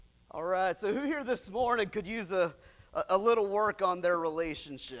right, so who here this morning could use a little work on their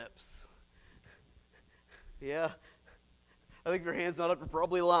relationships? Yeah? I think if your hand's not up, you're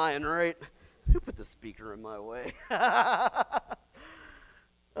probably lying, right? Who put the speaker in my way?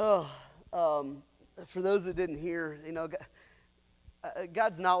 For those that didn't hear,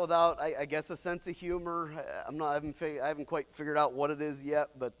 God's not without, I guess, a sense of humor. I haven't quite figured out what it is yet,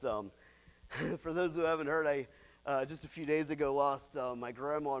 but for those who haven't heard, I just a few days ago lost my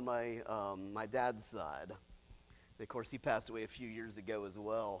grandma on my dad's side. And of course, he passed away a few years ago as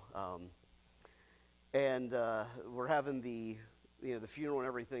well. And we're having the funeral and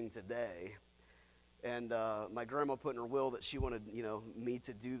everything today. And my grandma put in her will that she wanted, me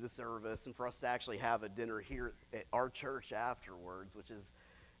to do the service and for us to actually have a dinner here at our church afterwards, which is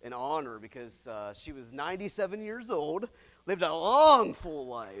an honor because she was 97 years old, lived a long, full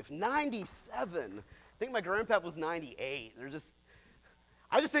life. 97. I think my grandpa was 98.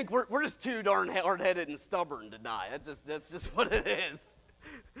 I just think we're just too darn hard-headed and stubborn to die. That's just what it is.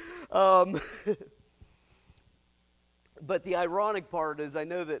 But the ironic part is I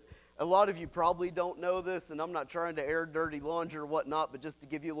know that a lot of you probably don't know this, and I'm not trying to air dirty laundry or whatnot, but just to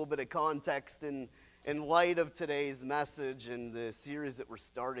give you a little bit of context in light of today's message and the series that we're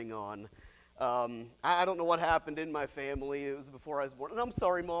starting on. I don't know what happened in my family. It was before I was born. And I'm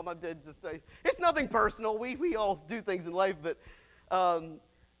sorry, Mom. It's nothing personal. We all do things in life, but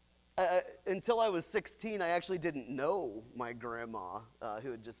until I was 16, I actually didn't know my grandma,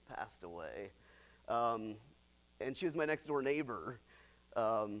 who had just passed away. And she was my next door neighbor.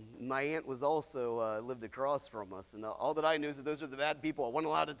 My aunt was also lived across from us, and all that I knew is that those are the bad people I wasn't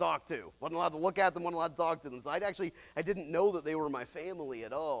allowed to talk to. Wasn't allowed to look at them, wasn't allowed to talk to them. So I didn't know that they were my family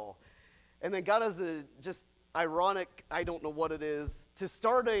at all. And then God has a just ironic, I don't know what it is, to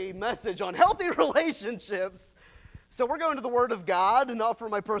start a message on healthy relationships. So we're going to the Word of God and not from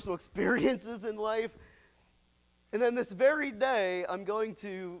my personal experiences in life. And then this very day, I'm going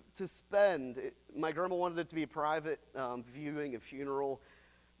to spend, my grandma wanted it to be a private viewing, a funeral,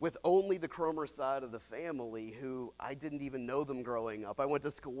 with only the Cromer side of the family, who I didn't even know them growing up. I went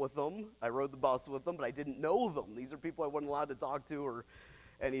to school with them, I rode the bus with them, but I didn't know them. These are people I wasn't allowed to talk to or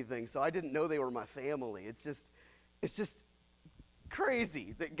anything, so I didn't know they were my family. It's just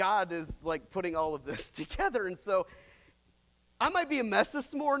crazy that God is like putting all of this together. And so I might be a mess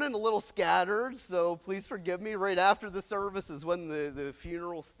this morning, a little scattered, so please forgive me. Right after the service is when the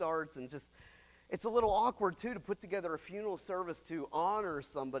funeral starts, and just it's a little awkward too to put together a funeral service to honor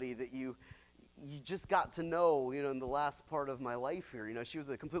somebody that you just got to know, in the last part of my life here. She was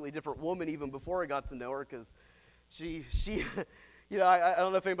a completely different woman even before I got to know her, because she I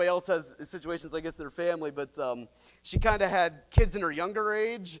don't know if anybody else has situations like this in their family, but she kind of had kids in her younger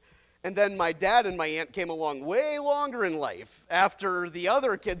age, and then my dad and my aunt came along way longer in life after the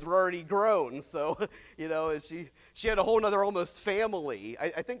other kids were already grown. So, she had a whole other almost family.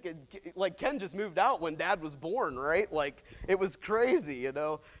 I think like Ken just moved out when Dad was born, right? Like, it was crazy,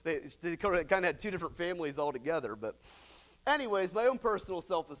 They kind of had two different families altogether. But anyways, my own personal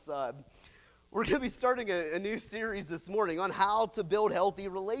self aside, we're going to be starting a new series this morning on how to build healthy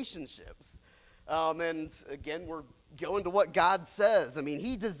relationships. And again, we're going to what God says. I mean,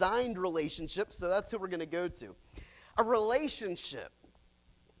 He designed relationships, so that's who we're going to go to. A relationship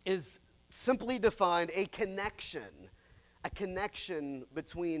is simply defined a connection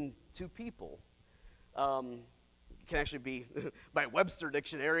between two people. It can actually be, by Webster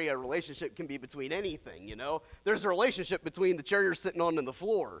Dictionary, a relationship can be between anything, There's a relationship between the chair you're sitting on and the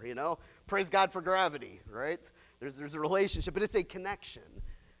floor, Praise God for gravity, right? There's a relationship, but it's a connection.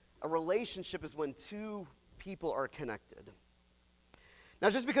 A relationship is when two people are connected. Now,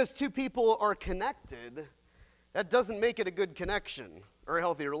 just because two people are connected, that doesn't make it a good connection or a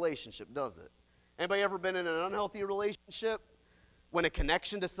healthy relationship, does it? Anybody ever been in an unhealthy relationship when a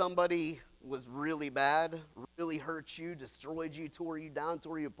connection to somebody was really bad, really hurt you, destroyed you, tore you down,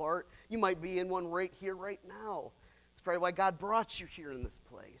 tore you apart? You might be in one right here, right now. It's probably why God brought you here in this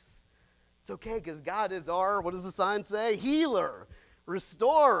place. It's okay, because God is our, what does the sign say? Healer,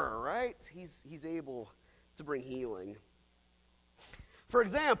 restorer, right? He's able to bring healing. For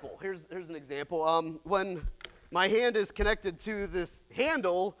example, here's an example. When my hand is connected to this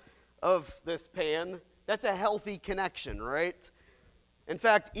handle of this pan, that's a healthy connection, right? In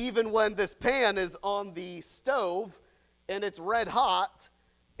fact, even when this pan is on the stove and it's red hot,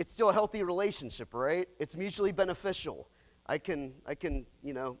 it's still a healthy relationship, right? It's mutually beneficial. I can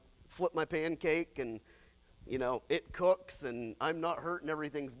flip my pancake and, it cooks and I'm not hurt and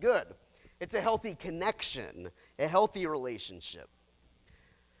everything's good. It's a healthy connection, a healthy relationship.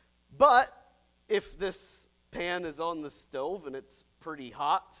 But if this pan is on the stove and it's pretty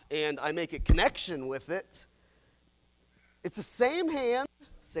hot and I make a connection with it, it's the same hand,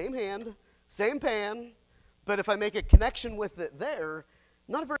 same pan, but if I make a connection with it there,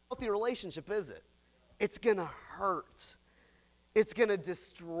 not a very healthy relationship, is it? It's going to hurt. It's going to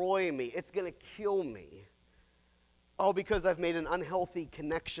destroy me. It's going to kill me. All because I've made an unhealthy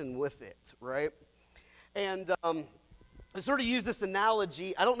connection with it, right? And I sort of use this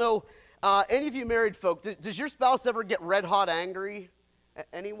analogy. I don't know, any of you married folk, does your spouse ever get red hot angry?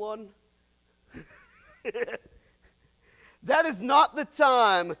 Anyone? That is not the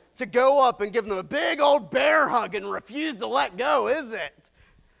time to go up and give them a big old bear hug and refuse to let go, is it?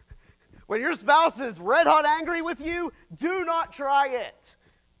 When your spouse is red hot angry with you, do not try it.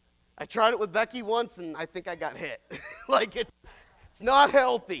 I tried it with Becky once and I think I got hit. Like it's not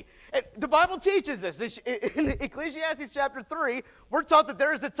healthy. And the Bible teaches us. In Ecclesiastes chapter 3, we're taught that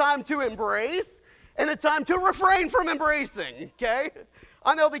there is a time to embrace and a time to refrain from embracing, okay?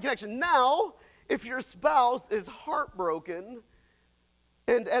 Unhealthy connection. Now, if your spouse is heartbroken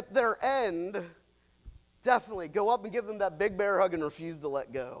and at their end, definitely go up and give them that big bear hug and refuse to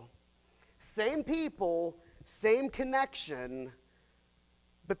let go. Same people, same connection,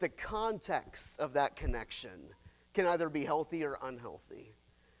 but the context of that connection can either be healthy or unhealthy.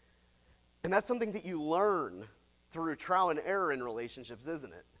 And that's something that you learn through trial and error in relationships,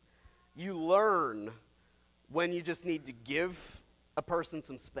 isn't it? You learn when you just need to give a person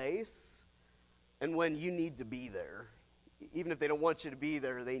some space and when you need to be there. Even if they don't want you to be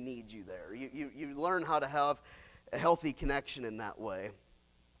there, they need you there. You learn how to have a healthy connection in that way.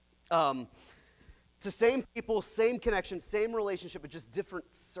 To same people, same connection, same relationship, but just different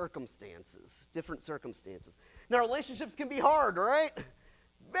circumstances. Different circumstances. Now, relationships can be hard, right?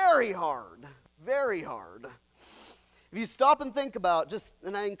 Very hard. Very hard. If you stop and think about,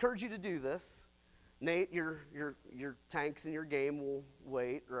 and I encourage you to do this. Nate, your tanks in your game will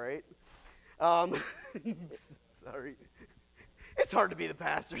wait, right? Sorry. It's hard to be the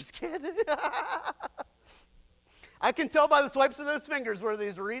pastor's kid. I can tell by the swipes of those fingers whether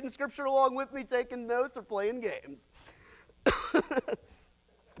he's reading scripture along with me, taking notes, or playing games.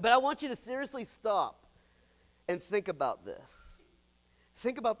 But I want you to seriously stop and think about this.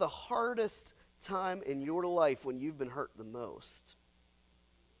 Think about the hardest time in your life when you've been hurt the most.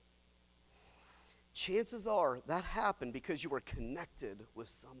 Chances are that happened because you were connected with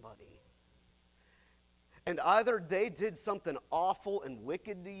somebody. And either they did something awful and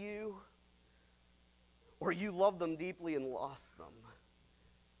wicked to you, or you loved them deeply and lost them.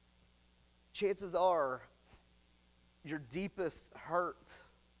 Chances are your deepest hurt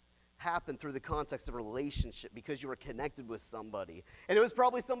happened through the context of a relationship because you were connected with somebody. And it was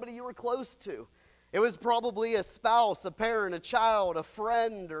probably somebody you were close to. It was probably a spouse, a parent, a child, a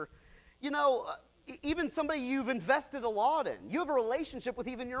friend, or, even somebody you've invested a lot in. You have a relationship with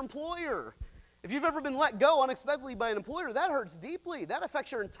even your employer. If you've ever been let go unexpectedly by an employer, that hurts deeply. That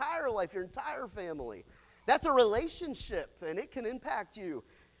affects your entire life, your entire family. That's a relationship, and it can impact you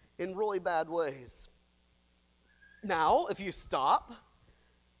in really bad ways. Now, if you stop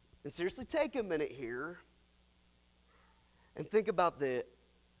and seriously take a minute here and think about the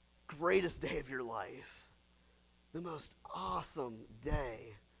greatest day of your life, the most awesome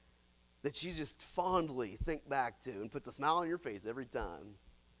day that you just fondly think back to and puts a smile on your face every time.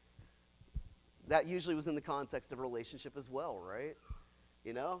 That usually was in the context of a relationship as well, right?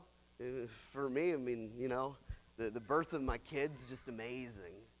 For me, the birth of my kids is just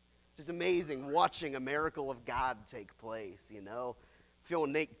amazing. Just amazing watching a miracle of God take place,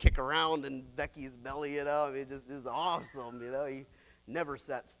 Feeling Nate kick around in Becky's belly, it just is awesome, He never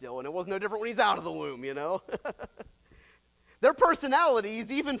sat still, and it was no different when he's out of the womb, Their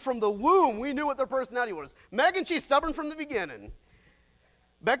personalities, even from the womb, we knew what their personality was. Megan, she's stubborn from the beginning.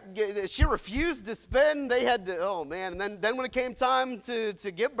 She refused to spend. They had to, oh man. And then when it came time to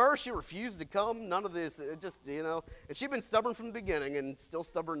give birth, she refused to come. None of this. It just, And she'd been stubborn from the beginning and still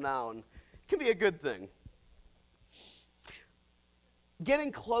stubborn now. And it can be a good thing.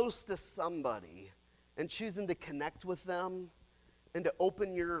 Getting close to somebody and choosing to connect with them and to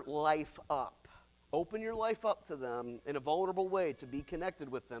open your life up. Open your life up to them in a vulnerable way to be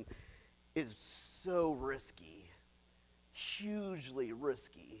connected with them is so risky. Hugely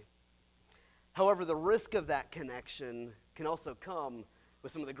risky. However, the risk of that connection can also come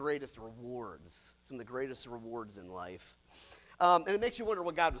with some of the greatest rewards. Some of the greatest rewards in life. And it makes you wonder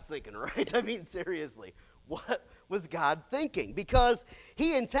what God was thinking, right? I mean, seriously, what was God thinking? Because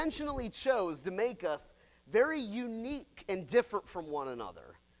he intentionally chose to make us very unique and different from one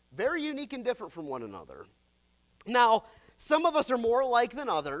another. Very unique and different from one another. Now, some of us are more alike than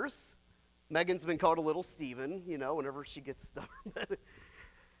others. Megan's been called a little Steven, whenever she gets stubborn.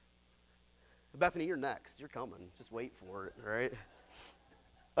 Bethany, you're next. You're coming. Just wait for it, right?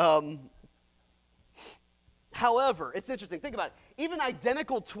 However, it's interesting. Think about it. Even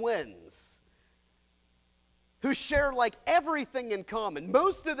identical twins who share like everything in common.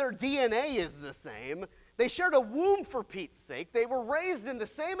 Most of their DNA is the same. They shared a womb, for Pete's sake. They were raised in the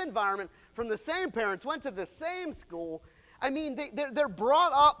same environment from the same parents, went to the same school. I mean, they're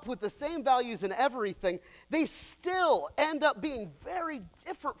brought up with the same values and everything. They still end up being very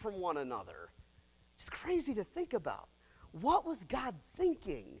different from one another. It's crazy to think about. What was God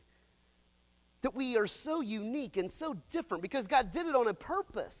thinking that we are so unique and so different? Because God did it on a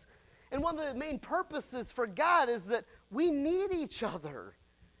purpose. And one of the main purposes for God is that we need each other.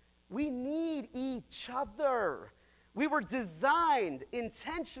 We need each other. We were designed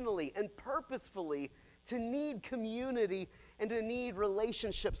intentionally and purposefully to need community and to need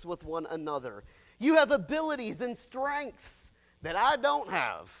relationships with one another. You have abilities and strengths that I don't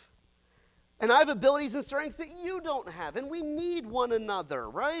have. And I have abilities and strengths that you don't have. And we need one another,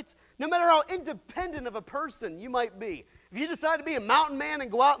 right? No matter how independent of a person you might be. If you decide to be a mountain man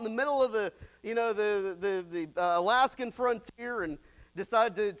and go out in the middle of the Alaskan frontier and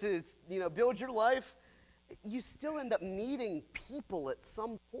decide to build your life, you still end up needing people at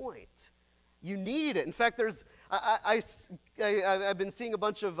some point. You need it. In fact, I've been seeing a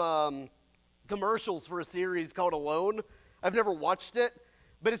bunch of commercials for a series called Alone. I've never watched it,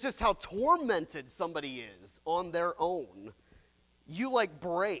 but it's just how tormented somebody is on their own. You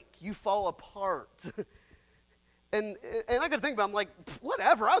break, you fall apart. And I got to think about it, I'm like,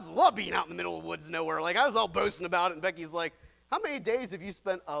 whatever, I love being out in the middle of the woods nowhere. I was all boasting about it, and Becky's like, how many days have you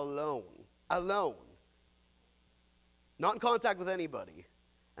spent alone? Alone. Not in contact with anybody.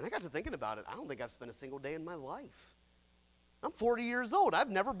 And I got to thinking about it. I don't think I've spent a single day in my life. I'm 40 years old. I've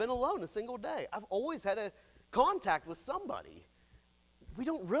never been alone a single day. I've always had a contact with somebody. We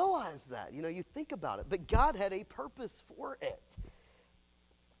don't realize that. You think about it. But God had a purpose for it.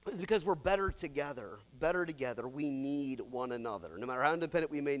 It's because we're better together. Better together. We need one another. No matter how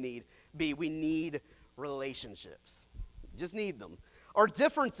independent we may be, we need relationships. Just need them. Our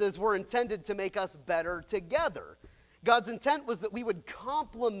differences were intended to make us better together. God's intent was that we would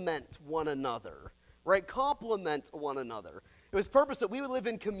complement one another, right? Complement one another. It was purpose that we would live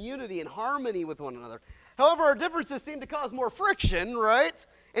in community and harmony with one another. However, our differences seem to cause more friction, right?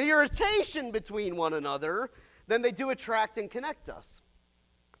 And irritation between one another than they do attract and connect us.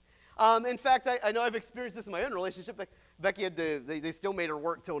 In fact, I know I've experienced this in my own relationship. Becky they still made her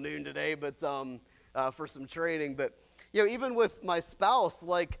work till noon today, but for some training. But even with my spouse,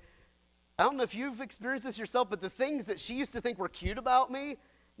 I don't know if you've experienced this yourself, but the things that she used to think were cute about me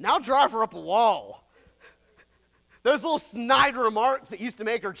now drive her up a wall. Those little snide remarks that used to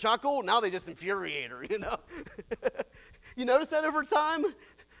make her chuckle, now they just infuriate her, You notice that over time?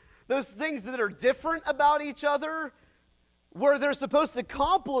 Those things that are different about each other, where they're supposed to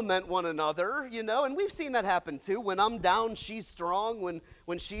complement one another, and we've seen that happen too. When I'm down, she's strong.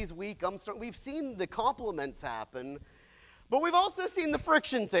 When she's weak, I'm strong. We've seen the compliments happen. But we've also seen the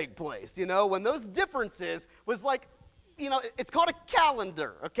friction take place, when those differences was it's called a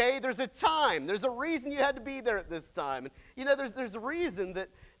calendar, okay? There's a time. There's a reason you had to be there at this time. And, there's a reason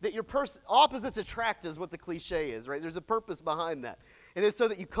that your opposites attract is what the cliche is, right? There's a purpose behind that. And it's so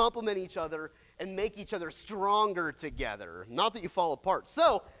that you complement each other and make each other stronger together, not that you fall apart.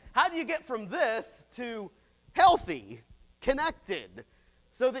 So how do you get from this to healthy, connected,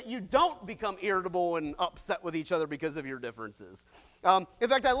 so that you don't become irritable and upset with each other because of your differences? In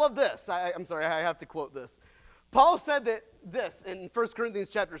fact, I love this. I'm sorry, I have to quote this. Paul said this in 1 Corinthians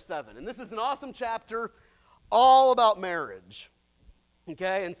chapter 7, and this is an awesome chapter all about marriage.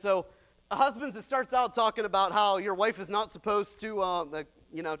 Okay, and so husbands, it starts out talking about how your wife is not supposed to,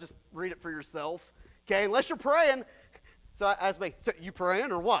 just read it for yourself. Okay, unless you're praying. So I asked me, so you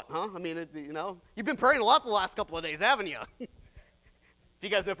praying or what, huh? I mean, you've been praying a lot the last couple of days, haven't you? If you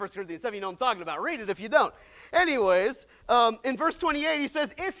guys know 1 Corinthians 7, you know what I'm talking about. Read it if you don't. Anyways, in verse 28, he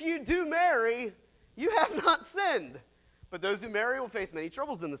says, if you do marry, you have not sinned. But those who marry will face many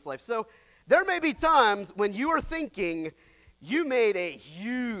troubles in this life. So there may be times when you are thinking, you made a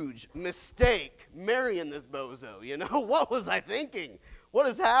huge mistake marrying this bozo. What was I thinking? What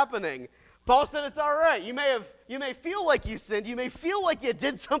is happening? Paul said it's all right. You may feel like you sinned. You may feel like you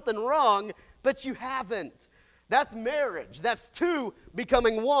did something wrong, but you haven't. That's marriage. That's two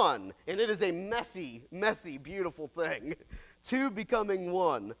becoming one. And it is a messy, messy, beautiful thing. Two becoming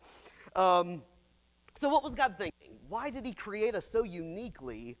one. So what was God thinking? Why did he create us so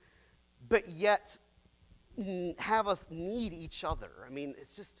uniquely, but yet have us need each other? I mean,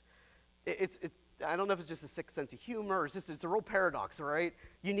 it's just, I don't know if it's just a sick sense of humor, or it's a real paradox, right?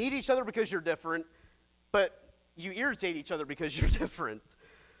 You need each other because you're different, but you irritate each other because you're different.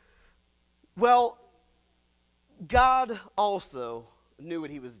 Well, God also knew what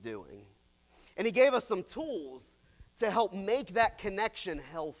he was doing. And he gave us some tools to help make that connection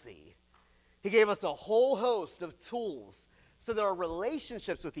healthy. He gave us a whole host of tools so that our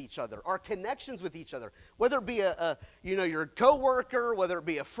relationships with each other, our connections with each other, whether it be your coworker, whether it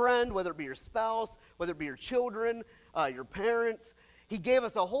be a friend, whether it be your spouse, whether it be your children, your parents, he gave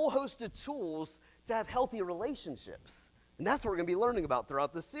us a whole host of tools to have healthy relationships. And that's what we're going to be learning about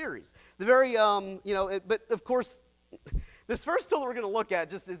throughout this series. But of course, this first tool that we're going to look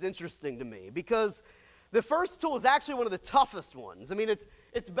at just is interesting to me because the first tool is actually one of the toughest ones. I mean,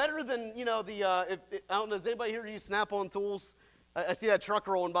 it's better than, I don't know, does anybody here use Snap-on tools? I see that truck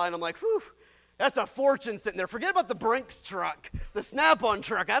rolling by and I'm like, whew, that's a fortune sitting there. Forget about the Brinks truck, the Snap-on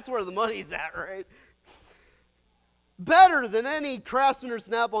truck, that's where the money's at, right? Better than any Craftsman or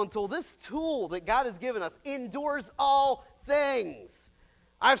Snap-on tool, this tool that God has given us endures all things.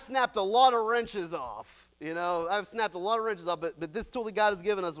 I've snapped a lot of wrenches off, but this tool that God has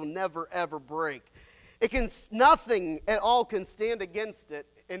given us will never, ever break. Nothing at all can stand against it,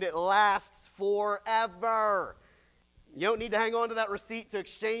 and it lasts forever. You don't need to hang on to that receipt to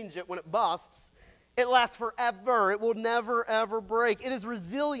exchange it when it busts. It lasts forever. It will never, ever break. It is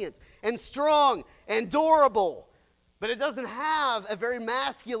resilient and strong and durable, but it doesn't have a very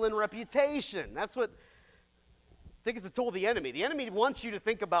masculine reputation. I think it's a tool of the enemy. The enemy wants you to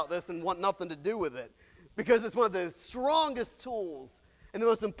think about this and want nothing to do with it because it's one of the strongest tools and the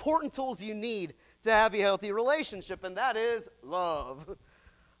most important tools you need to have a healthy relationship, and that is love.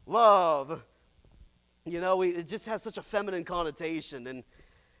 Love. It just has such a feminine connotation, and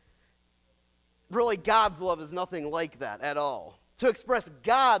really God's love is nothing like that at all. To express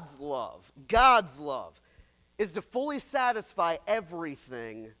God's love is to fully satisfy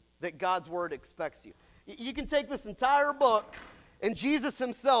everything that God's word expects you. You can take this entire book, and Jesus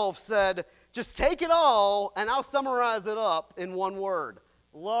himself said, just take it all, and I'll summarize it up in one word.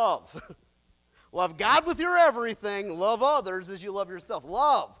 Love. Love God with your everything. Love others as you love yourself.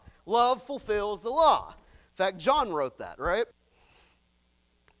 Love. Love fulfills the law. In fact, John wrote that, right?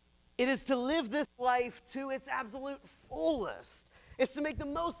 It is to live this life to its absolute fullest. It's to make the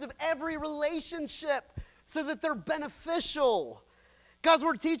most of every relationship so that they're beneficial. God's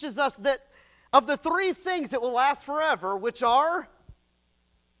word teaches us that of the three things that will last forever, which are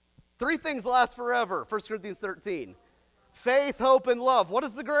three things last forever, 1 Corinthians 13. Faith, hope, and love. What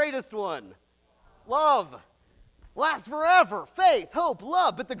is the greatest one? Love. Lasts forever. Faith, hope,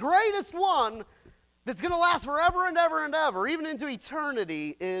 love. But the greatest one that's going to last forever and ever and ever, even into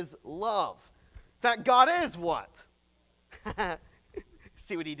eternity, is love. In fact, God is what?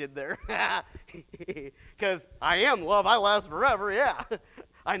 See what he did there? Because I am love. I last forever, yeah.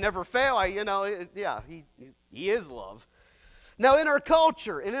 I never fail. He is love. Now, in our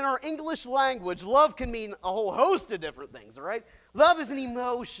culture and in our English language, love can mean a whole host of different things, all right? Love is an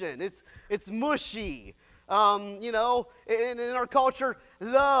emotion. It's mushy. In our culture,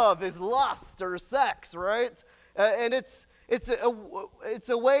 love is lust or sex, right? And it's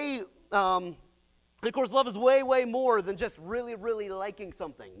a way. And of course, love is way, way more than just really, really liking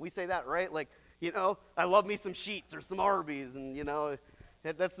something. We say that, right? Like, I love me some Sheets or some Arby's, and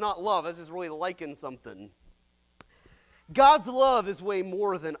that's not love. That's just really liking something. God's love is way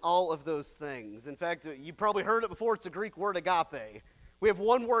more than all of those things. In fact, you probably heard it before. It's a Greek word, agape. We have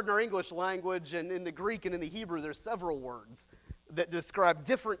one word in our English language, and in the Greek and in the Hebrew, there's several words that describe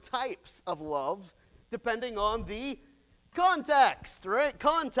different types of love depending on the context, right?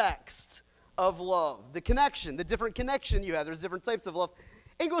 Context of love, the connection, the different connection you have. There's different types of love.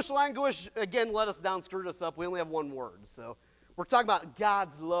 English language, again, let us down, screwed us up. We only have one word, so we're talking about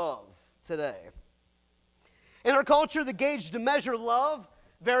God's love today. In our culture, the gauge to measure love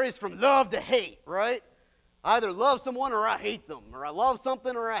varies from love to hate, right? I either love someone or I hate them, or I love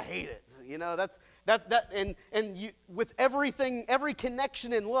something or I hate it. With everything, every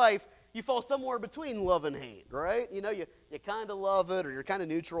connection in life, you fall somewhere between love and hate, right? You kind of love it or you're kind of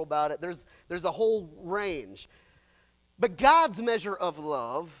neutral about it. There's a whole range. But God's measure of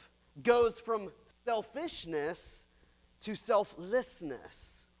love goes from selfishness to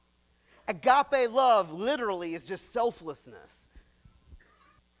selflessness. Agape love literally is just selflessness.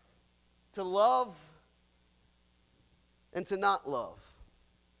 To love and to not love.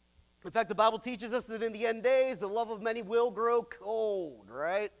 In fact, the Bible teaches us that in the end days, the love of many will grow cold,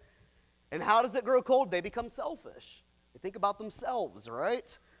 right? And how does it grow cold? They become selfish. They think about themselves,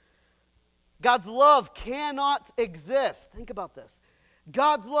 right? God's love cannot exist. Think about this.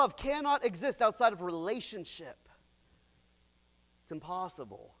 God's love cannot exist outside of relationship. It's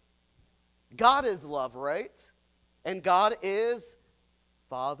impossible. God is love, right? And God is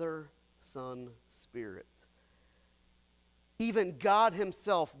Father, Son, Spirit. Even God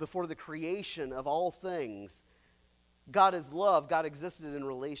himself, before the creation of all things, God is love. God existed in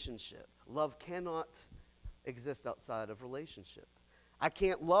relationship. Love cannot exist outside of relationship. I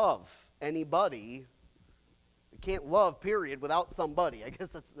can't love anybody. I can't love, period, without somebody. I guess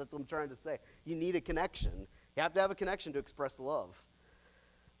that's what I'm trying to say. You need a connection. You have to have a connection to express love.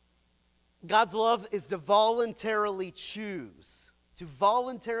 God's love is to voluntarily choose. To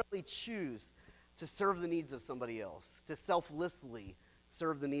voluntarily choose to serve the needs of somebody else. To selflessly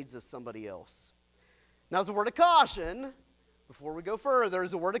serve the needs of somebody else. Now, as a word of caution, before we go further,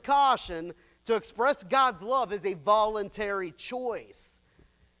 as a word of caution, to express God's love is a voluntary choice.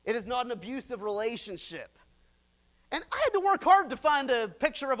 It is not an abusive relationship. And I had to work hard to find a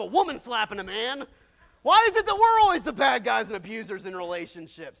picture of a woman slapping a man. Why is it that we're always the bad guys and abusers in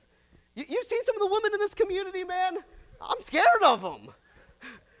relationships? You've seen some of the women in this community, man? I'm scared of them.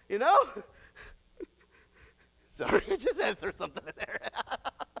 You know? Sorry, I just had to throw something in there.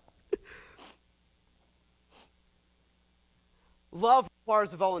 Love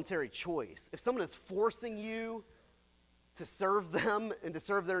requires a voluntary choice. If someone is forcing you to serve them and to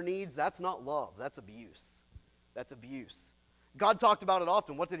serve their needs, that's not love. That's abuse. That's abuse. God talked about it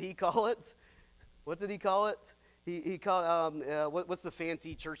often. What did he call it? What did he call it? He called, what's the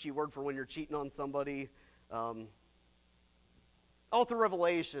fancy churchy word for when you're cheating on somebody? All through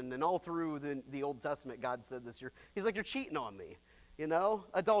Revelation and all through the Old Testament, God said this. He's like, you're cheating on me. You know?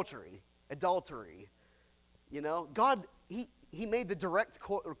 Adultery. You know? God, he made the direct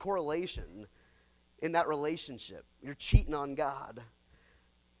correlation in that relationship. You're cheating on God.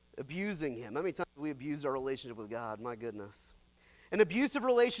 Abusing him. How many times have we abused our relationship with God? My goodness. An abusive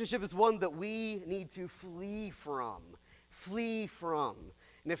relationship is one that we need to flee from. Flee from.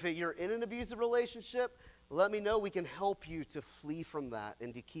 And if you're in an abusive relationship, let me know. We can help you to flee from that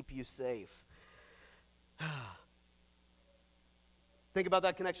and to keep you safe. Think about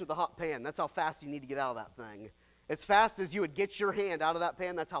that connection with the hot pan. That's how fast you need to get out of that thing. As fast as you would get your hand out of that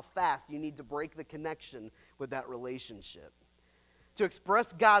pan, that's how fast you need to break the connection with that relationship. To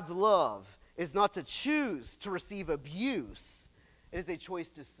express God's love is not to choose to receive abuse. It is a choice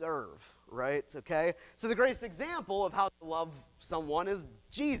to serve, right? Okay? So the greatest example of how to love someone is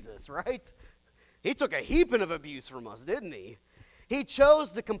Jesus, right? He took a heaping of abuse from us, didn't he? He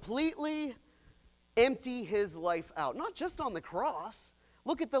chose to completely empty his life out. Not just on the cross.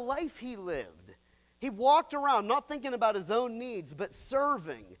 Look at the life he lived. He walked around not thinking about his own needs, but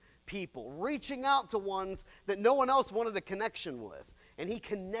serving people, reaching out to ones that no one else wanted a connection with. And he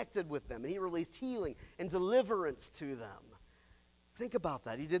connected with them, and he released healing and deliverance to them. Think about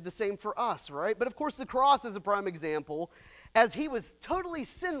that. He did the same for us, right? But of course, the cross is a prime example, as he was totally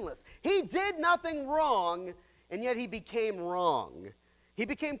sinless. He did nothing wrong, and yet he became wrong. He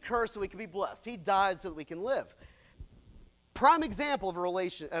became cursed so we could be blessed. He died so that we can live. Prime example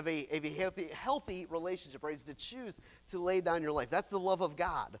of a healthy relationship, right, is to choose to lay down your life. That's the love of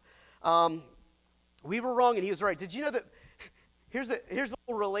God. We were wrong, and he was right. Did you know that? Here's a little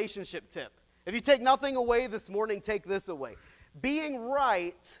relationship tip. If you take nothing away this morning, take this away. Being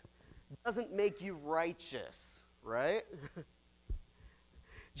right doesn't make you righteous, right?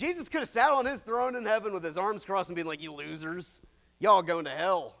 Jesus could have sat on his throne in heaven with his arms crossed and been like, you losers, y'all going to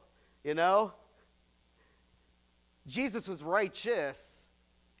hell, you know? Jesus was righteous,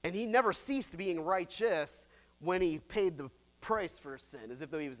 and he never ceased being righteous when he paid the price for sin, as if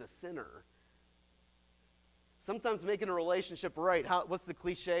though he was a sinner. Sometimes making a relationship right, what's the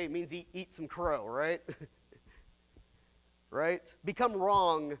cliche? It means eat some crow, right? Right? Become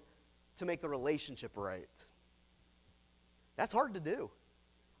wrong to make the relationship right. That's hard to do.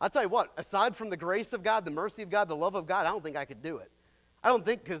 I'll tell you what, aside from the grace of God, the mercy of God, the love of God, I don't think I could do it. I don't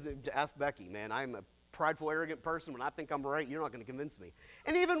think, because ask Becky, man, I'm a prideful, arrogant person. When I think I'm right, you're not going to convince me.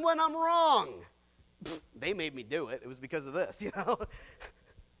 And even when I'm wrong, they made me do it. It was because of this, you know.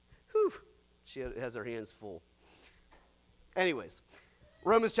 Whew. She has her hands full. Anyways,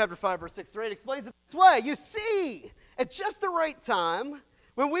 Romans chapter 5, verse 6 through 8 explains it this way. You see, at just the right time,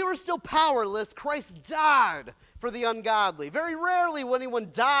 when we were still powerless, Christ died for the ungodly. Very rarely will anyone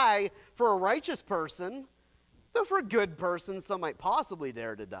die for a righteous person, though for a good person, some might possibly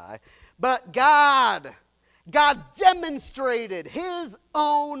dare to die. But God demonstrated his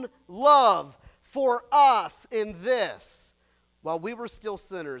own love for us in this. While we were still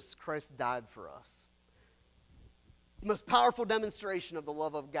sinners, Christ died for us. The most powerful demonstration of the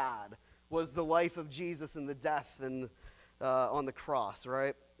love of God was the life of Jesus and the death and on the cross,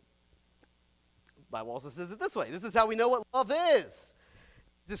 right? The Bible also says it this way. This is how we know what love is.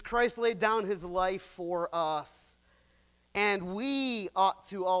 Jesus Christ laid down his life for us, and we ought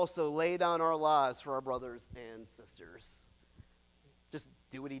to also lay down our lives for our brothers and sisters. Just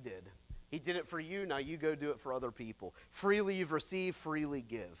do what he did. He did it for you, now you go do it for other people. Freely you've received, freely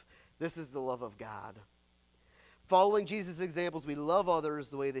give. This is the love of God. Following Jesus' examples, we love others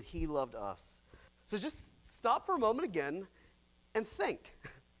the way that he loved us. So just stop for a moment again and think.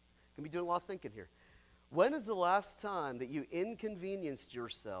 Going to be doing a lot of thinking here. When is the last time that you inconvenienced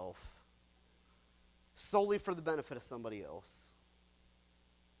yourself solely for the benefit of somebody else?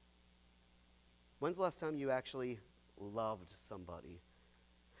 When's the last time you actually loved somebody?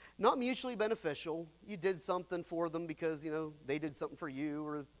 Not mutually beneficial. You did something for them because, they did something for you,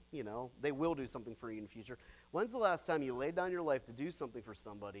 or, they will do something for you in the future. When's the last time you laid down your life to do something for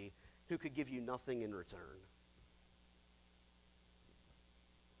somebody who could give you nothing in return?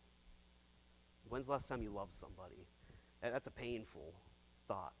 When's the last time you loved somebody? That's a painful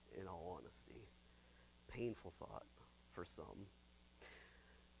thought, in all honesty. Painful thought for some.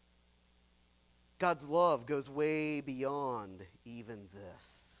 God's love goes way beyond even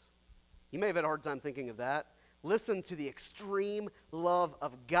this. You may have had a hard time thinking of that. Listen to the extreme love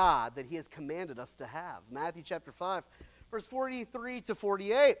of God that he has commanded us to have. Matthew chapter 5, verse 43 to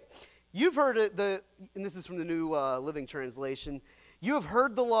 48. You've heard it, and this is from the New Living Translation. You have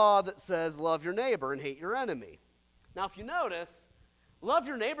heard the law that says, love your neighbor and hate your enemy. Now, if you notice, love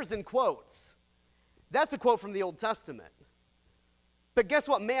your neighbor's in quotes. That's a quote from the Old Testament. But guess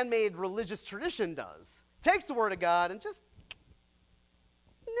what man-made religious tradition does? Takes the word of God and just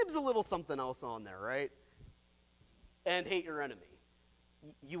nibs a little something else on there, right? And hate your enemy.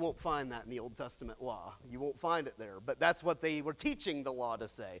 You won't find that in the Old Testament law. You won't find it there. But that's what they were teaching the law to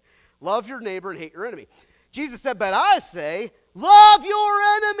say. Love your neighbor and hate your enemy. Jesus said, but I say, love your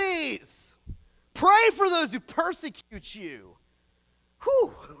enemies. Pray for those who persecute you.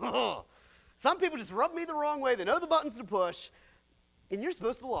 Whew. Some people just rub me the wrong way. They know the buttons to push. And you're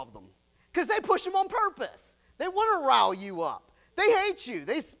supposed to love them. Because they push them on purpose. They want to rile you up. They hate you.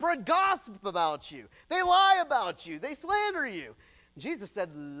 They spread gossip about you. They lie about you. They slander you. Jesus said,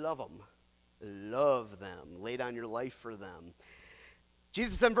 love them. Love them. Lay down your life for them.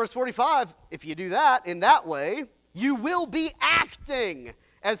 Jesus said in verse 45, if you do that in that way, you will be acting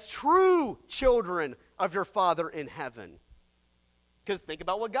as true children of your Father in heaven. Because think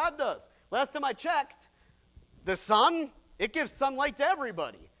about what God does. Last time I checked, the sun, it gives sunlight to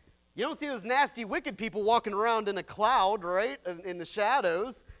everybody. You don't see those nasty, wicked people walking around in a cloud, right, in the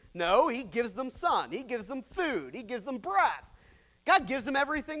shadows. No, he gives them sun. He gives them food. He gives them breath. God gives them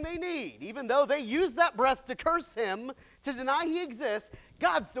everything they need. Even though they use that breath to curse him, to deny he exists,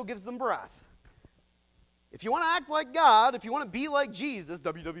 God still gives them breath. If you want to act like God, if you want to be like Jesus,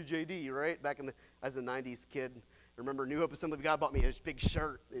 WWJD, right, back as a 90s kid, remember New Hope Assembly of God bought me a big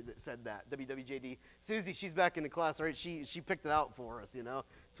shirt that said that, WWJD. Susie, she's back in the class, right? She picked it out for us, so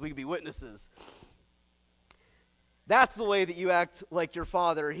we can be witnesses. That's the way that you act like your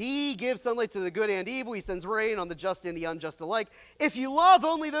Father. He gives sunlight to the good and evil. He sends rain on the just and the unjust alike. If you love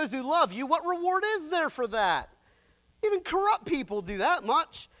only those who love you, what reward is there for that? Even corrupt people do that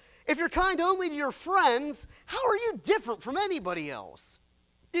much. If you're kind only to your friends, how are you different from anybody else?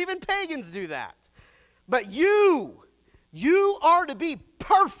 Even pagans do that. But you are to be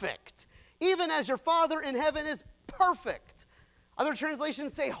perfect, even as your Father in heaven is perfect. Other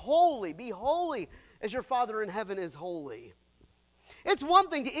translations say holy. Be holy as your Father in heaven is holy. It's one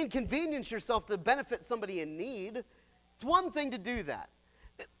thing to inconvenience yourself to benefit somebody in need. It's one thing to do that.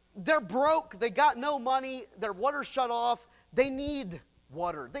 They're broke. They got no money. Their water's shut off. They need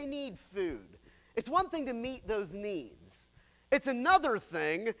water. They need food. It's one thing to meet those needs. It's another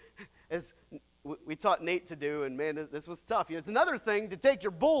thing, as we taught Nate to do, and man, this was tough. It's another thing to take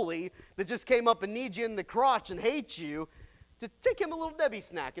your bully that just came up and needs you in the crotch and hates you, to take him a little Debbie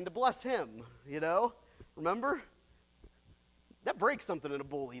snack and to bless him, Remember? That breaks something in a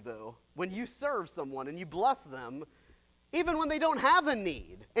bully, though. When you serve someone and you bless them, even when they don't have a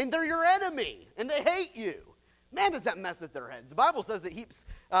need, and they're your enemy, and they hate you. Man, does that mess with their heads. The Bible says it heaps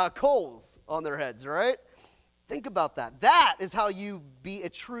coals on their heads, right? Think about that. That is how you be a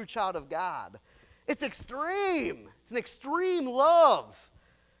true child of God. It's extreme. It's an extreme love.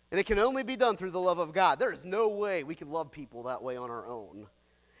 And it can only be done through the love of God. There is no way we can love people that way on our own.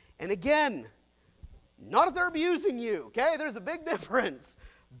 And again, not if they're abusing you, okay? There's a big difference.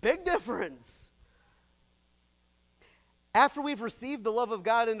 Big difference. After we've received the love of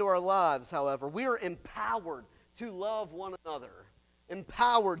God into our lives, however, we are empowered to love one another.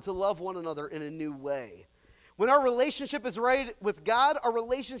 Empowered to love one another in a new way. When our relationship is right with God, our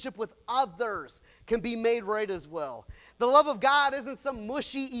relationship with others can be made right as well. The love of God isn't some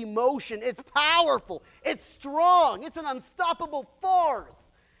mushy emotion. It's powerful. It's strong. It's an unstoppable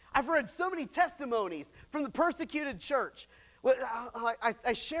force. I've read so many testimonies from the persecuted church.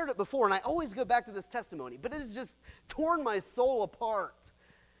 I shared it before, and I always go back to this testimony, but it has just torn my soul apart.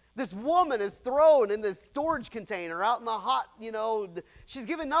 This woman is thrown in this storage container out in the hot, she's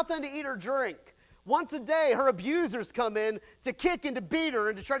given nothing to eat or drink. Once a day, her abusers come in to kick and to beat her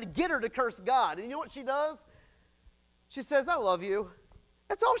and to try to get her to curse God. And you know what she does? She says, I love you.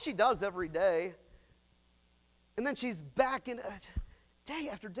 That's all she does every day. And then she's back in day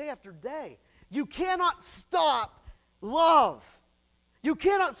after day after day. You cannot stop love. You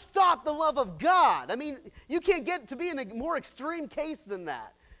cannot stop the love of God. I mean, you can't get to be in a more extreme case than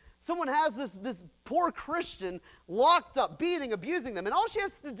that. Someone has this poor Christian locked up, beating, abusing them, and all she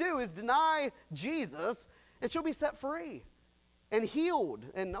has to do is deny Jesus, and she'll be set free and healed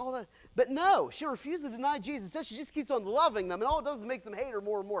and all that. But no, she refuses to deny Jesus. Instead, she just keeps on loving them, and all it does is makes them hate her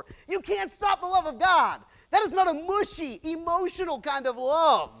more and more. You can't stop the love of God. That is not a mushy, emotional kind of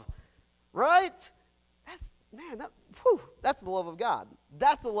love, right? That's the love of God.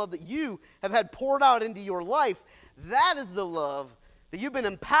 That's the love that you have had poured out into your life. That is the love that you've been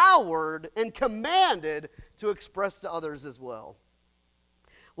empowered and commanded to express to others as well.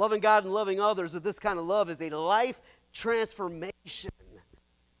 Loving God and loving others with this kind of love is a life transformation.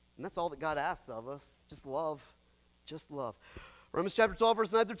 And that's all that God asks of us. Just love. Just love. Romans chapter 12,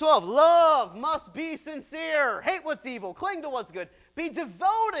 verse 9 through 12. Love must be sincere. Hate what's evil. Cling to what's good. Be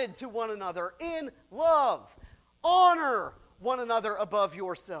devoted to one another in love. Honor one another above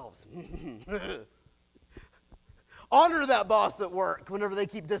yourselves. Honor that boss at work whenever they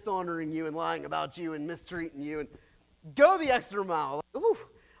keep dishonoring you and lying about you and mistreating you. And go the extra mile.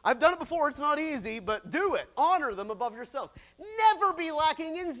 I've done it before. It's not easy, but do it. Honor them above yourselves. Never be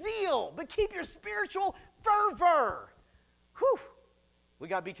lacking in zeal, but keep your spiritual fervor. We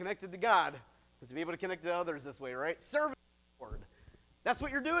got to be connected to God to be able to connect to others this way, right? Serving the Lord. That's what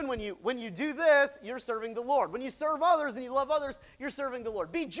you're doing when you do this, you're serving the Lord. When you serve others and you love others, you're serving the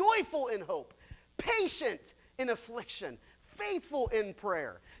Lord. Be joyful in hope, patient in affliction, faithful in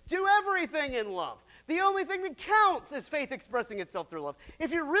prayer. Do everything in love. The only thing that counts is faith expressing itself through love.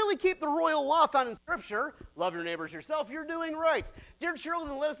 If you really keep the royal law found in Scripture, love your neighbors yourself, you're doing right. Dear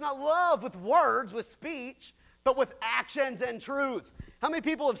children, let us not love with words, with speech, but with actions and truth. How many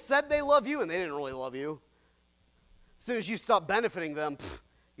people have said they love you and they didn't really love you? As soon as you stop benefiting them,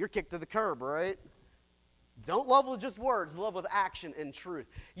 you're kicked to the curb, right? Don't love with just words, love with action and truth.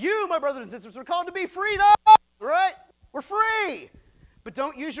 You, my brothers and sisters, were called to be freedom, right? We're free. But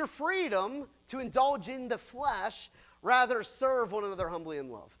don't use your freedom to indulge in the flesh. Rather, serve one another humbly in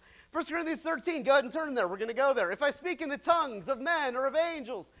love. 1 Corinthians 13, go ahead and turn there. We're going to go there. If I speak in the tongues of men or of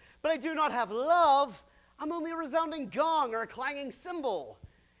angels, but I do not have love, I'm only a resounding gong or a clanging cymbal.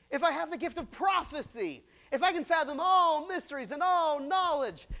 If I have the gift of prophecy, if I can fathom all mysteries and all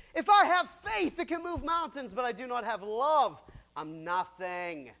knowledge, if I have faith that can move mountains, but I do not have love, I'm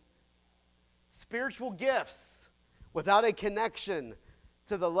nothing. Spiritual gifts without a connection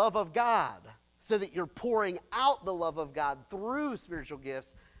to the love of God, so that you're pouring out the love of God through spiritual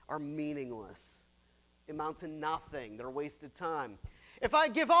gifts, are meaningless. They amount to nothing. They're a waste of time. If I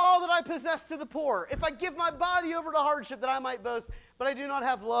give all that I possess to the poor, if I give my body over to hardship that I might boast, but I do not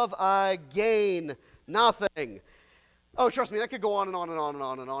have love, I gain nothing. Oh, trust me, that could go on and on and on and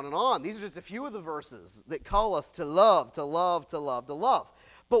on and on and on. These are just a few of the verses that call us to love, to love, to love, to love.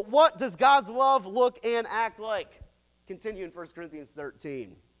 But what does God's love look and act like? Continue in 1 Corinthians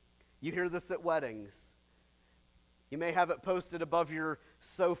 13. You hear this at weddings. You may have it posted above your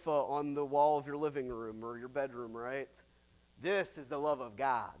sofa on the wall of your living room or your bedroom, right? This is the love of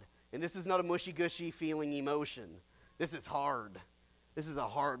God. And this is not a mushy-gushy feeling emotion. This is hard. This is a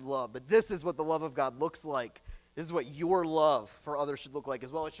hard love. But this is what the love of God looks like. This is what your love for others should look like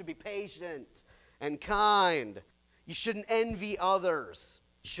as well. It should be patient and kind. You shouldn't envy others.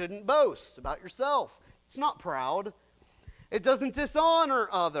 You shouldn't boast about yourself. It's not proud. It doesn't dishonor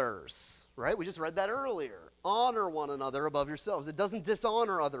others, right? We just read that earlier. Honor one another above yourselves. It doesn't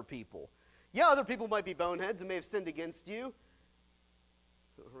dishonor other people. Yeah, other people might be boneheads and may have sinned against you.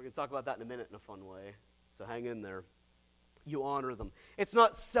 We're going to talk about that in a minute in a fun way, so hang in there. You honor them. It's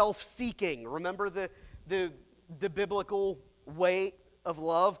not self-seeking. Remember the biblical way of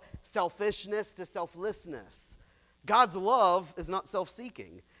love? Selfishness to selflessness. God's love is not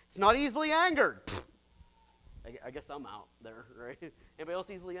self-seeking. It's not easily angered. I guess I'm out there, right? Anybody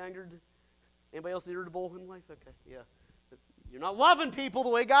else easily angered? Anybody else irritable in life? Okay, yeah. You're not loving people the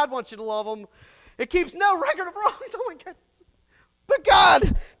way God wants you to love them. It keeps no record of wrongs. Oh my goodness. But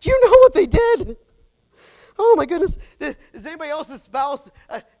God, do you know what they did? Oh my goodness. Is anybody else's spouse,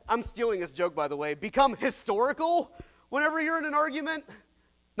 I'm stealing this joke by the way, become historical whenever you're in an argument?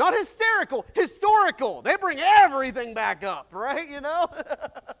 Not hysterical, historical. They bring everything back up, right? You know?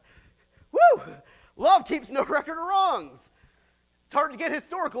 Woo! Love keeps no record of wrongs. It's hard to get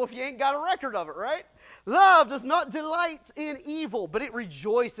historical if you ain't got a record of it, right? Love does not delight in evil, but it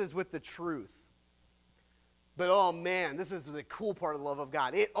rejoices with the truth. But oh man, this is the cool part of the love of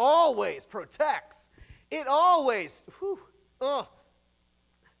God. It always protects. It always, I'm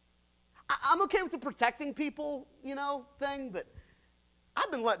okay with the protecting people, thing, but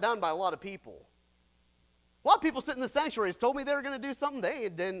I've been let down by a lot of people. A lot of people sitting in the sanctuaries told me they were going to do something they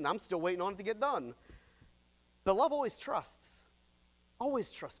didn't. I'm still waiting on it to get done. But love always trusts.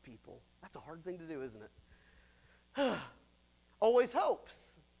 Always trusts people. That's a hard thing to do, isn't it? Always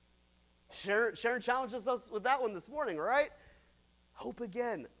hopes. Sharon challenges us with that one this morning, right? Hope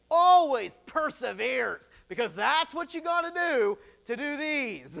again. Always perseveres. Because that's what you got to do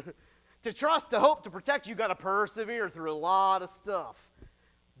these. To trust, to hope, to protect, you got to persevere through a lot of stuff.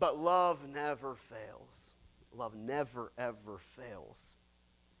 But love never fails. Love never, ever fails.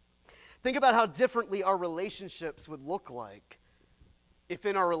 Think about how differently our relationships would look like if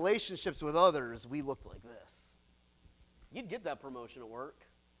in our relationships with others we looked like this. You'd get that promotion at work,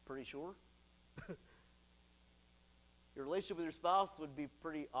 pretty sure. Your relationship with your spouse would be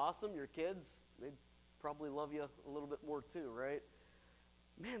pretty awesome. Your kids, they'd probably love you a little bit more too, right?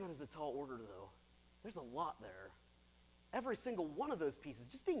 Man, that is a tall order though. There's a lot there. Every single one of those pieces,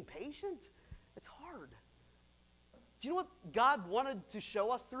 just being patient, it's hard. Do you know what God wanted to show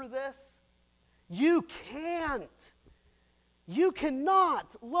us through this? You can't. You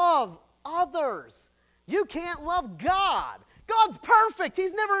cannot love others. You can't love God. God's perfect.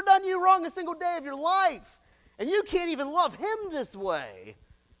 He's never done you wrong a single day of your life. And you can't even love Him this way.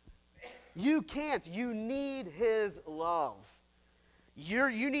 You can't. You need His love.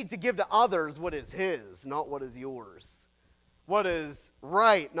 You need to give to others what is His, not what is yours. What is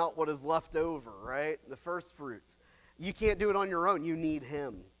right, not what is left over, right? The first fruits. You can't do it on your own. You need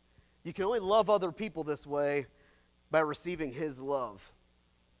Him. You can only love other people this way by receiving His love.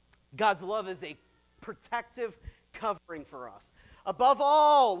 God's love is a protective covering for us. Above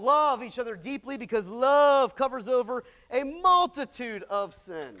all, love each other deeply because love covers over a multitude of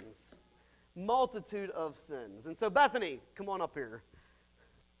sins. Multitude of sins. And so Bethany, come on up here.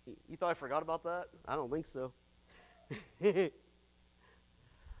 You thought I forgot about that? I don't think so.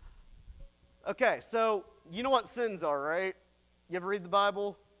 Okay, so you know what sins are, right? You ever read the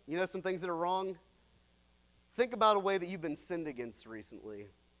Bible? You know some things that are wrong? Think about a way that you've been sinned against recently.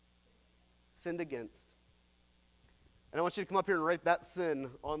 Sinned against. And I want you to come up here and write that sin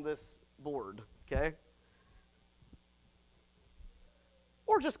on this board, okay?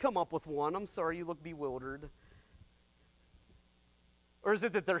 Or just come up with one. I'm sorry, you look bewildered. Or is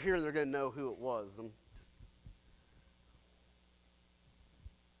it that they're here and they're going to know who it was?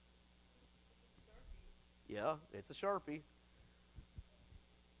 Yeah, it's a Sharpie.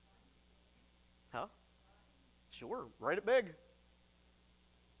 Huh? Sure, write it big.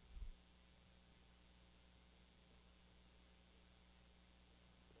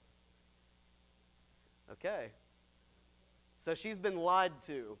 Okay. So she's been lied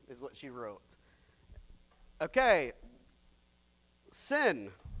to, is what she wrote. Okay. Sin.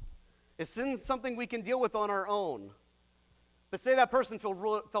 Is sin something we can deal with on our own? But say that person felt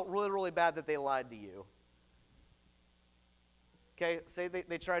really, really bad that they lied to you. Okay, say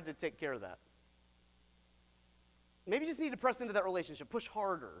they tried to take care of that. Maybe you just need to press into that relationship. Push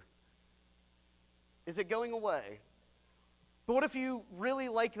harder. Is it going away? But what if you really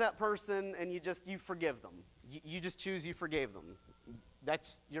like that person and you forgive them? You just choose you forgave them.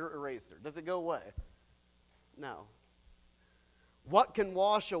 That's your eraser. Does it go away? No. What can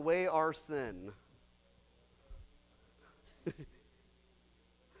wash away our sin?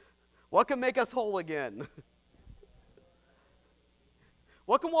 What can make us whole again?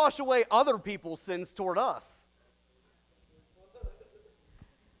 What can wash away other people's sins toward us?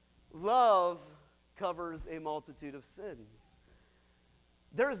 Love covers a multitude of sins.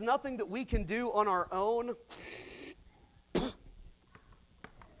 There is nothing that we can do on our own.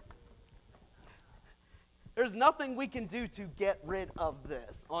 There's nothing we can do to get rid of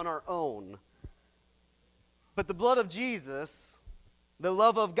this on our own. But the blood of Jesus, the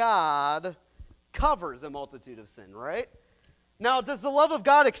love of God, covers a multitude of sin, right? Now, does the love of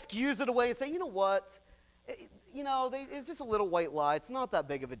God excuse it away and say, you know what? It's just a little white lie. It's not that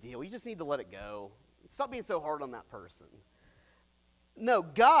big of a deal. You just need to let it go. Stop being so hard on that person. No,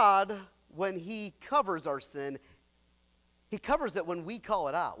 God when he covers our sin, he covers it when we call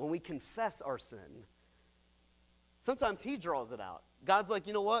it out, when we confess our sin. Sometimes he draws it out. God's like,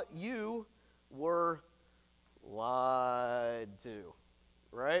 you know what? You were lied to,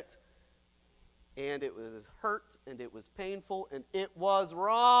 right? And it was hurt, and it was painful, and it was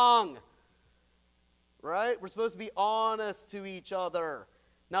wrong, right? We're supposed to be honest to each other.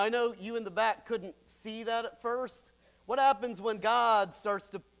 Now, I know you in the back couldn't see that at first. What happens when God starts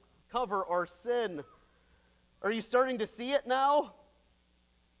to cover our sin? Are you starting to see it now?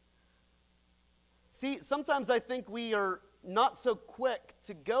 See, sometimes I think we are not so quick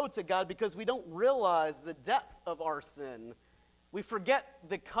to go to God because we don't realize the depth of our sin. We forget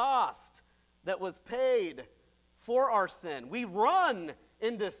the cost that was paid for our sin. We run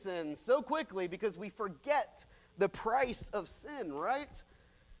into sin so quickly because we forget the price of sin, right?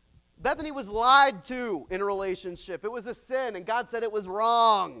 Bethany was lied to in a relationship. It was a sin, and God said it was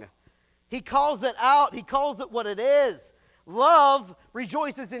wrong. He calls it out. He calls it what it is. Love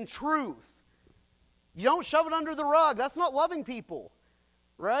rejoices in truth. You don't shove it under the rug. That's not loving people,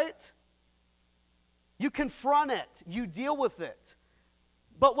 right? You confront it. You deal with it.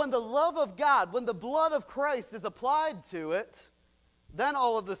 But when the love of God, when the blood of Christ is applied to it, then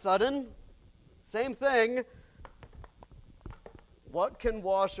all of a sudden, same thing. What can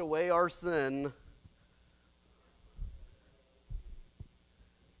wash away our sin?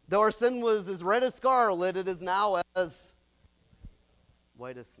 Though our sin was as red as scarlet, it is now as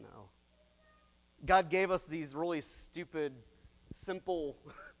white as snow. God gave us these really stupid, simple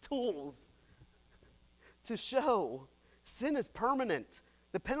tools to show sin is permanent.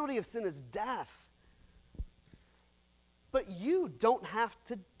 The penalty of sin is death. But you don't have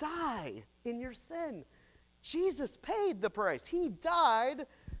to die in your sin. Jesus paid the price. He died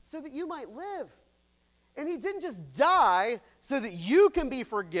so that you might live. And he didn't just die so that you can be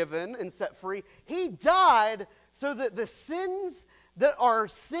forgiven and set free. He died so that the sins that are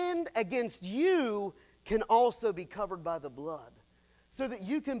sinned against you can also be covered by the blood, so that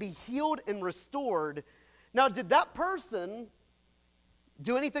you can be healed and restored. Now, did that person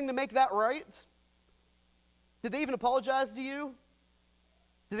do anything to make that right? Did they even apologize to you?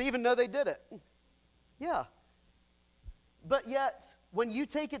 Did they even know they did it? Yeah. But yet, when you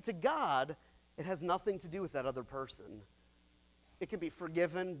take it to God, it has nothing to do with that other person. It can be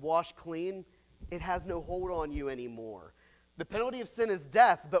forgiven, washed clean. It has no hold on you anymore. The penalty of sin is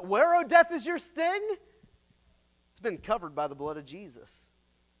death, but where, O death, is your sting? It's been covered by the blood of Jesus.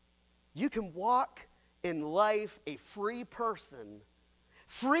 You can walk in life a free person,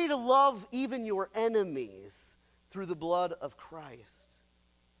 free to love even your enemies through the blood of Christ.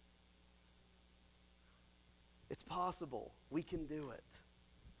 It's possible. We can do it.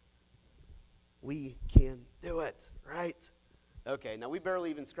 We can do it, right? Okay, now we barely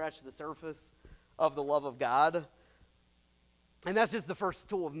even scratched the surface of the love of God. And that's just the first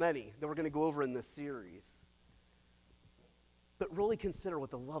tool of many that we're going to go over in this series. But really consider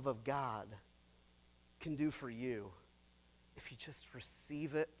what the love of God can do for you if you just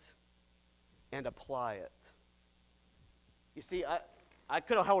receive it and apply it. You see, I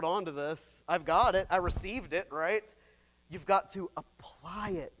could have held on to this. I've got it. I received it, right? You've got to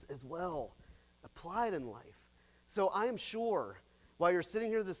apply it as well. Apply it in life. So I am sure while you're sitting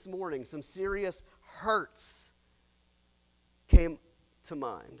here this morning, some serious hurts came to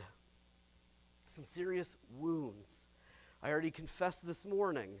mind. Some serious wounds. I already confessed this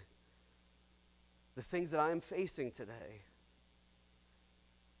morning the things that I am facing today.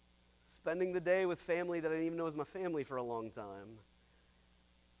 Spending the day with family that I didn't even know was my family for a long time.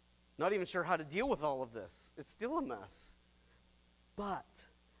 Not even sure how to deal with all of this. It's still a mess. But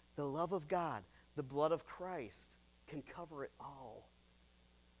the love of God, the blood of Christ, can cover it all.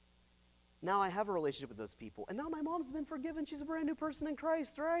 Now I have a relationship with those people. And now my mom's been forgiven. She's a brand new person in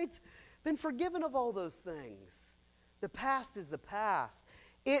Christ, right? Been forgiven of all those things. The past is the past.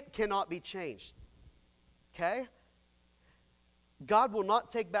 It cannot be changed. Okay? God will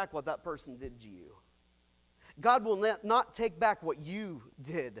not take back what that person did to you. God will not take back what you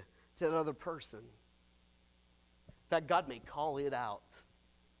did to another person. In fact, God may call it out.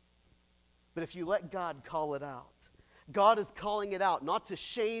 But if you let God call it out, God is calling it out, not to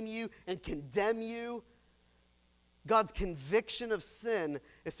shame you and condemn you. God's conviction of sin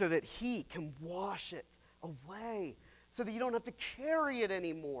is so that He can wash it away, so that you don't have to carry it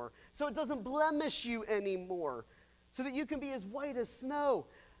anymore, so it doesn't blemish you anymore, so that you can be as white as snow,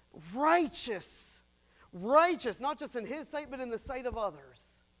 righteous, not just in His sight, but in the sight of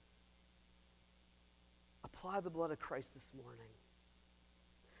others. Apply the blood of Christ this morning.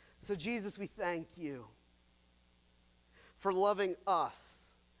 So Jesus, we thank you for loving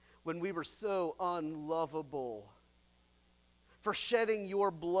us when we were so unlovable, for shedding your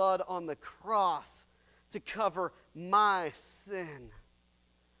blood on the cross to cover my sin,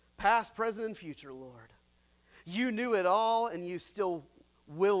 past, present, and future, Lord. You knew it all, and you still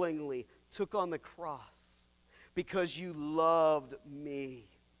willingly took on the cross because you loved me.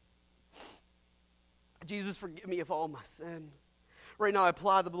 Jesus, forgive me of all my sin. Right now, I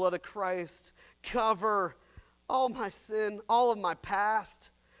apply the blood of Christ. Cover all my sin, all of my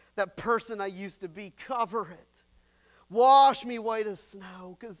past, that person I used to be. Cover it. Wash me white as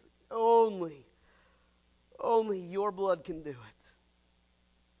snow, because only your blood can do it.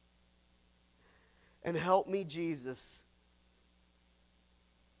 And help me, Jesus,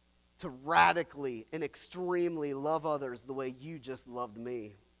 to radically and extremely love others the way you just loved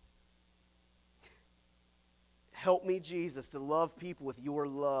me. Help me, Jesus, to love people with your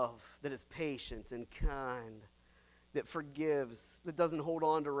love that is patient and kind, that forgives, that doesn't hold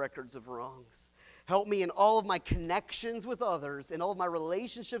on to records of wrongs. Help me in all of my connections with others, in all of my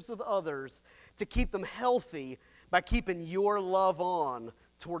relationships with others, to keep them healthy by keeping your love on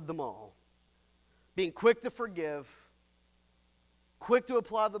toward them all. Being quick to forgive, quick to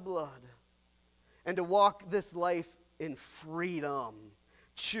apply the blood, and to walk this life in freedom,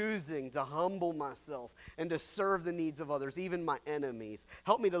 choosing to humble myself and to serve the needs of others, even my enemies.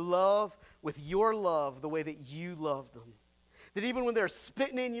 Help me to love with your love the way that you love them. That even when they're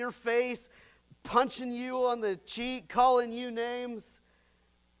spitting in your face, punching you on the cheek, calling you names,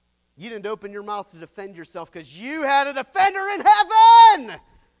 you didn't open your mouth to defend yourself because you had a defender in heaven.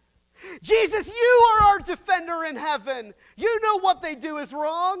 Jesus, you are our defender in heaven. You know what they do is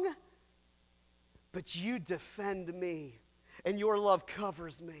wrong, but you defend me, and your love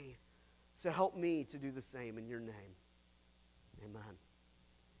covers me. So help me to do the same in your name. Amen.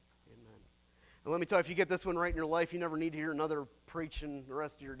 Amen. And let me tell you, if you get this one right in your life, you never need to hear another preaching the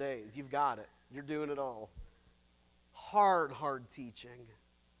rest of your days. You've got it. You're doing it all. Hard teaching.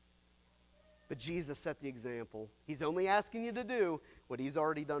 But Jesus set the example. He's only asking you to do what he's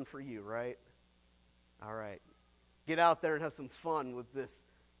already done for you, right? All right. Get out there and have some fun with this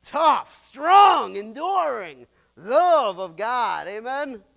tough, strong, enduring love of God. Amen?